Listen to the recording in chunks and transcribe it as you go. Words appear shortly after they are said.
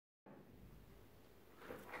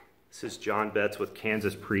This is John Betts with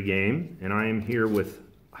Kansas Pregame, and I am here with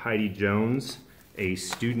Heidi Jones, a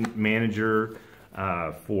student manager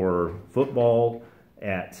for football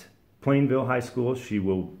at Plainville High School.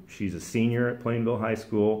 She's a senior at Plainville High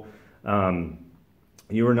School.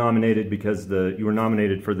 You were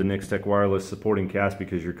nominated for the Nex-Tech Wireless supporting cast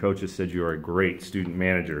because your coaches said you are a great student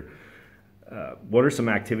manager. What are some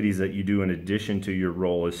activities that you do in addition to your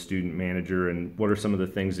role as student manager, and what are some of the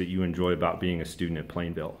things that you enjoy about being a student at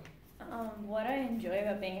Plainville? What I enjoy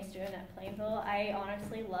about being a student at Plainville, I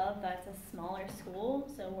honestly love that it's a smaller school,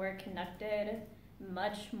 so we're connected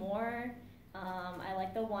much more. I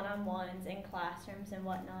like the one-on-ones in classrooms and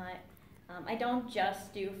whatnot. I don't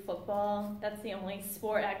just do football. That's the only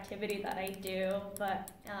sport activity that I do,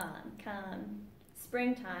 but come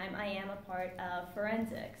springtime, I am a part of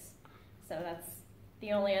forensics. So that's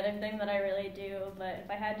the only other thing that I really do, but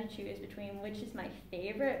if I had to choose between which is my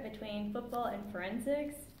favorite between football and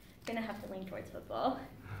forensics, I'm gonna have to lean towards football.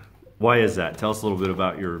 Why is that? Tell us a little bit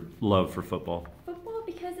about your love for football. Football,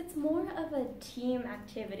 because it's more of a team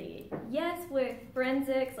activity. Yes, with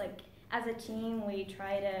forensics, like as a team, we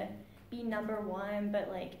try to be number one, but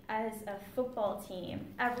like as a football team,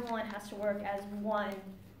 everyone has to work as one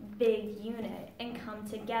big unit and come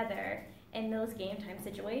together in those game time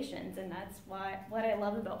situations, and that's what I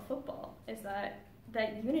love about football is that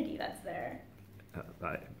unity that's there.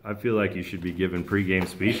 I feel like you should be giving pregame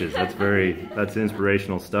speeches. That's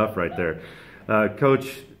inspirational stuff right there.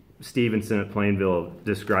 Coach Stevenson at Plainville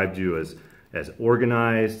described you as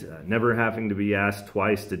organized, never having to be asked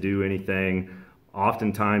twice to do anything,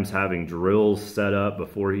 oftentimes having drills set up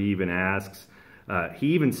before he even asks. He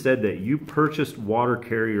even said that you purchased water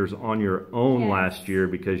carriers on your own last year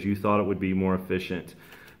because you thought it would be more efficient.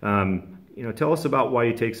 Tell us about why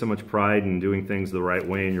you take so much pride in doing things the right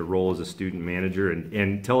way in your role as a student manager,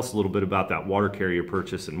 and tell us a little bit about that water carrier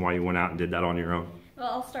purchase and why you went out and did that on your own. Well,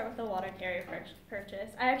 I'll start with the water carrier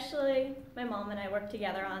purchase. My mom and I worked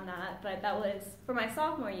together on that, but that was for my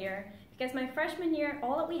sophomore year, because my freshman year,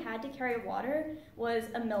 all that we had to carry water was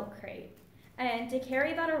a milk crate. And to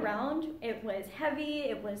carry that around, it was heavy,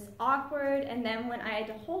 it was awkward, and then when I had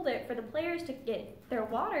to hold it for the players to get their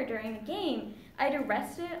water during the game, I had to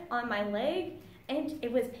rest it on my leg, and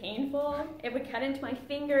it was painful. It would cut into my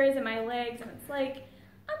fingers and my legs, and it's like,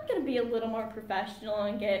 I'm gonna be a little more professional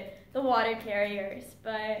and get the water carriers,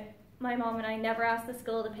 but my mom and I never asked the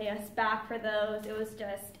school to pay us back for those.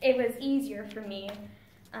 It was easier for me.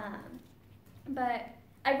 But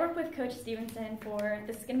I work with Coach Stevenson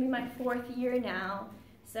this is going to be my 4th year now,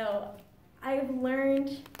 so I've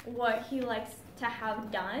learned what he likes to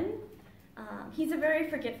have done. He's a very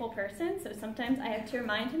forgetful person, so sometimes I have to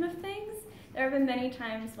remind him of things. There have been many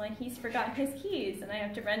times when he's forgotten his keys and I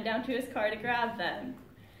have to run down to his car to grab them.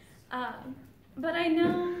 But I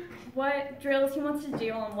know what drills he wants to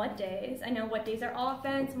do on what days. I know what days are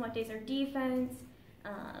offense and what days are defense.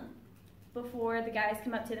 Before the guys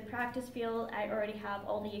come up to the practice field, I already have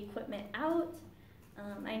all the equipment out.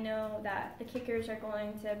 I know that the kickers are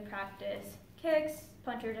going to practice kicks,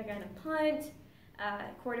 punchers are going to punt,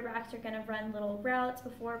 quarterbacks are going to run little routes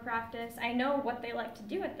before practice. I know what they like to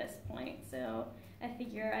do at this point, so I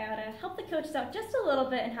figure I ought to help the coaches out just a little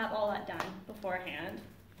bit and have all that done beforehand.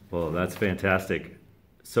 Well, that's fantastic.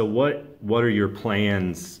 So what are your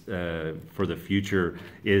plans for the future?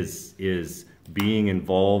 Is being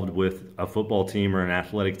involved with a football team or an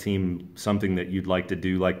athletic team something that you'd like to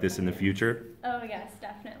do like this in the future? Oh yes,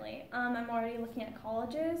 definitely. I'm already looking at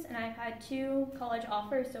colleges, and I've had 2 college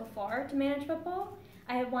offers so far to manage football.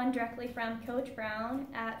 I have one directly from Coach Brown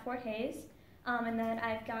at Fort Hays, and then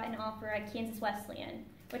I've got an offer at Kansas Wesleyan,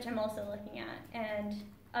 which I'm also looking at. And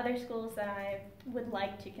other schools that I would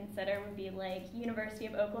like to consider would be like University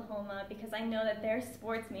of Oklahoma, because I know that their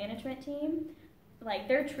sports management team,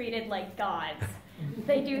 they're treated like gods.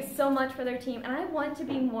 They do so much for their team, and I want to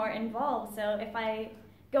be more involved. So if I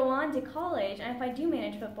go on to college, and if I do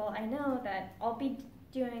manage football, I know that I'll be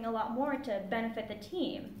doing a lot more to benefit the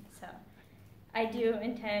team. So I do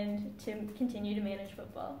intend to continue to manage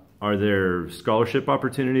football. Are there scholarship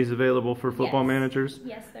opportunities available for football managers?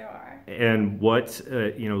 Yes, there are. And what,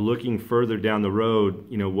 looking further down the road,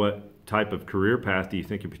 what type of career path do you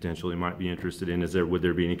think you potentially might be interested in? Would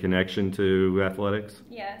there be any connection to athletics?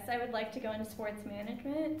 Yes, I would like to go into sports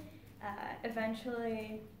management.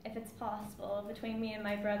 Eventually, if it's possible, between me and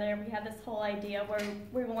my brother, we have this whole idea where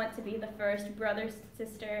we want to be the first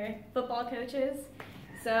brother-sister football coaches.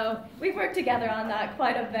 So we've worked together on that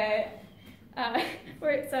quite a bit.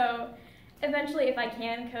 So eventually, if I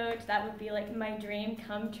can coach, that would be like my dream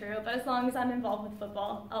come true. But as long as I'm involved with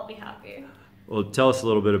football, I'll be happy. Well, tell us a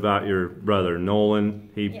little bit about your brother, Nolan.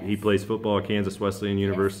 He Yes. plays football at Kansas Wesleyan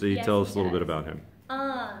University. Yes, Tell us a little he bit does. about him.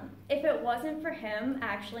 If it wasn't for him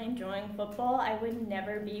actually enjoying football, I would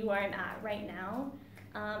never be where I'm at right now.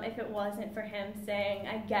 If it wasn't for him saying,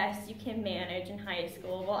 I guess you can manage in high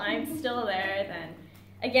school, well, I'm still there, then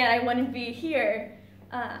again, I wouldn't be here.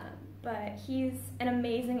 But he's an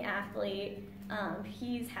amazing athlete.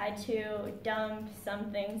 He's had to dumb some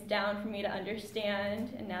things down for me to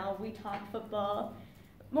understand, and now we talk football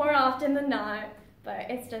more often than not. But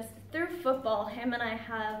it's just through football, him and I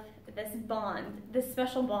have this bond, this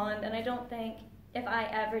special bond, and I don't think if I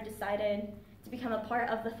ever decided to become a part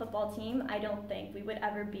of the football team, I don't think we would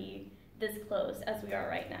ever be this close as we are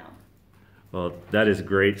right now. Well, that is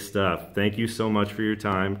great stuff. Thank you so much for your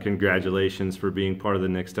time. Congratulations for being part of the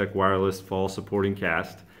Nex-Tech Wireless Fall Supporting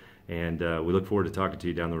Cast, and we look forward to talking to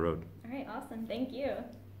you down the road. All right, awesome. Thank you.